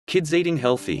Kids eating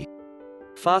healthy.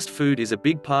 Fast food is a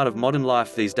big part of modern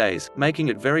life these days, making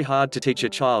it very hard to teach a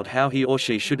child how he or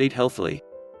she should eat healthily.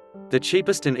 The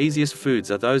cheapest and easiest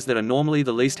foods are those that are normally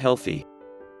the least healthy.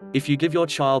 If you give your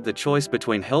child the choice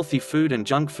between healthy food and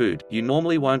junk food, you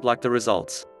normally won't like the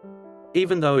results.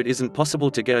 Even though it isn't possible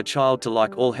to get a child to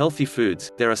like all healthy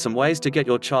foods, there are some ways to get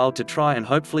your child to try and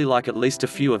hopefully like at least a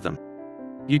few of them.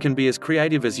 You can be as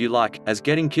creative as you like, as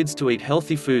getting kids to eat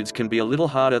healthy foods can be a little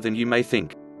harder than you may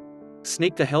think.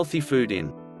 Sneak the healthy food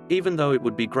in. Even though it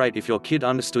would be great if your kid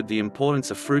understood the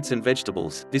importance of fruits and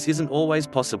vegetables, this isn't always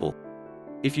possible.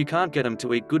 If you can't get them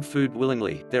to eat good food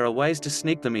willingly, there are ways to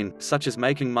sneak them in, such as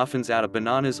making muffins out of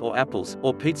bananas or apples,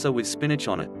 or pizza with spinach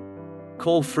on it.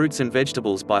 Call fruits and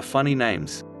vegetables by funny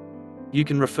names. You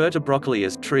can refer to broccoli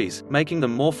as trees, making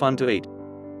them more fun to eat.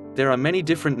 There are many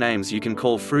different names you can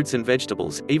call fruits and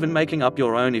vegetables, even making up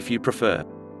your own if you prefer.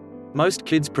 Most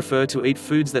kids prefer to eat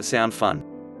foods that sound fun.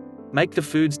 Make the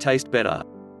foods taste better.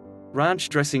 Ranch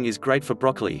dressing is great for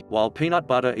broccoli, while peanut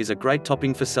butter is a great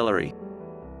topping for celery.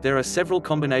 There are several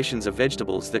combinations of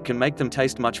vegetables that can make them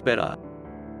taste much better.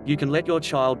 You can let your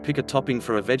child pick a topping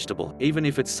for a vegetable, even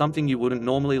if it's something you wouldn't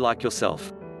normally like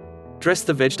yourself. Dress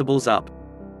the vegetables up.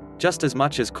 Just as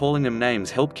much as calling them names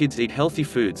help kids eat healthy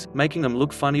foods, making them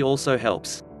look funny also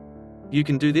helps. You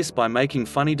can do this by making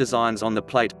funny designs on the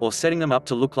plate, or setting them up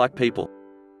to look like people.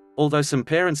 Although some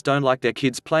parents don't like their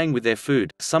kids playing with their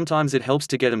food, sometimes it helps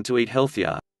to get them to eat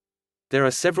healthier. There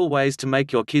are several ways to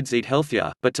make your kids eat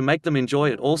healthier, but to make them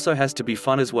enjoy it also has to be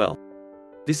fun as well.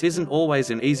 This isn't always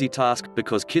an easy task,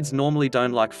 because kids normally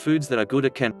don't like foods that are good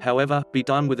at can, however, be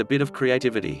done with a bit of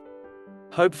creativity.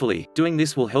 Hopefully, doing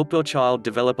this will help your child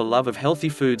develop a love of healthy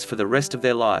foods for the rest of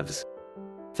their lives.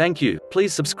 Thank you,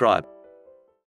 please subscribe.